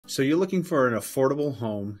So you're looking for an affordable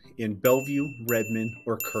home in Bellevue, Redmond,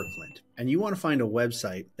 or Kirkland. And you want to find a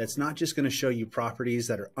website that's not just going to show you properties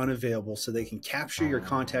that are unavailable so they can capture your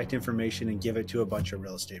contact information and give it to a bunch of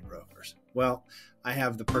real estate brokers. Well, I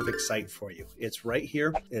have the perfect site for you. It's right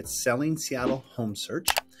here. It's Selling Seattle Home Search.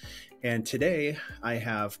 And today I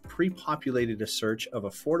have pre-populated a search of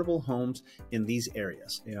affordable homes in these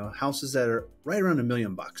areas, houses that are right around $1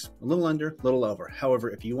 million, a little under, a little over. However,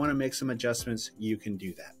 if you want to make some adjustments, you can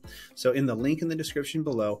do that. So in the link in the description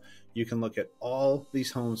below, you can look at all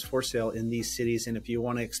these homes for sale in these cities. And if you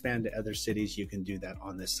want to expand to other cities, you can do that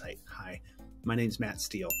on this site. Hi, my name is Matt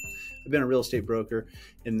Steele. I've been a real estate broker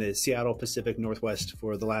in the Seattle Pacific Northwest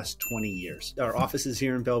for the last 20 years. Our office is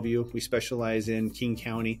here in Bellevue. We specialize in King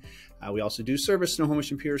County. We also do service Snohomish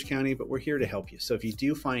and Pierce County, but we're here to help you. So if you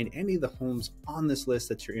do find any of the homes on this list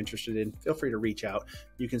that you're interested in, feel free to reach out.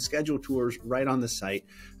 You can schedule tours right on the site.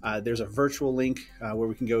 There's a virtual link where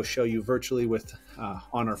we can go show you virtually with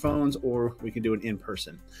on our phones, or we can do it in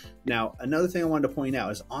person. Now, another thing I wanted to point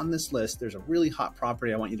out is on this list, there's a really hot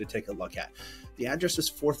property I want you to take a look at. The address is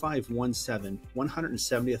 4517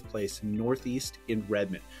 170th Place Northeast in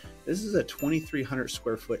Redmond. This is a 2,300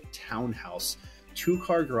 square foot townhouse,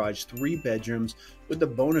 2-car garage, 3 bedrooms with a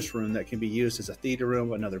bonus room that can be used as a theater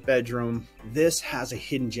room, another bedroom. This has a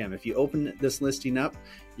hidden gem. If you open this listing up,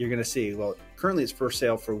 you're going to see, well, currently it's for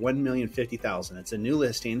sale for $1,050,000. It's a new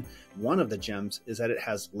listing. One of the gems is that it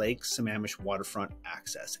has Lake Sammamish waterfront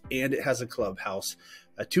access, and it has a clubhouse,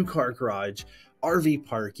 a 2-car garage, RV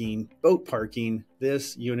parking, boat parking.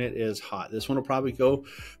 This unit is hot. This one will probably go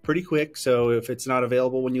pretty quick. So if it's not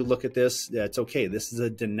available when you look at this, that's okay. This is a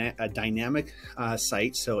dynamic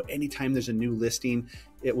site. So anytime there's a new listing,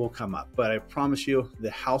 it will come up. But I promise you, the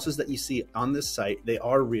houses that you see on this site, they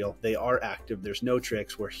are real. They are active. There's no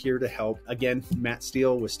tricks. We're here to help. Again, Matt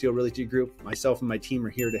Steele with Steele Realty Group. Myself and my team are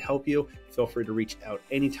here to help you. Feel free to reach out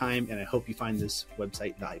anytime. And I hope you find this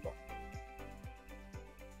website valuable.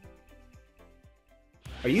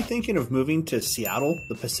 Are you thinking of moving to Seattle,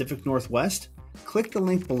 the Pacific Northwest? Click the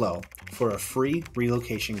link below for a free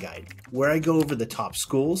relocation guide, where I go over the top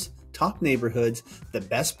schools, top neighborhoods, the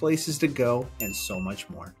best places to go, and so much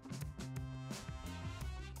more.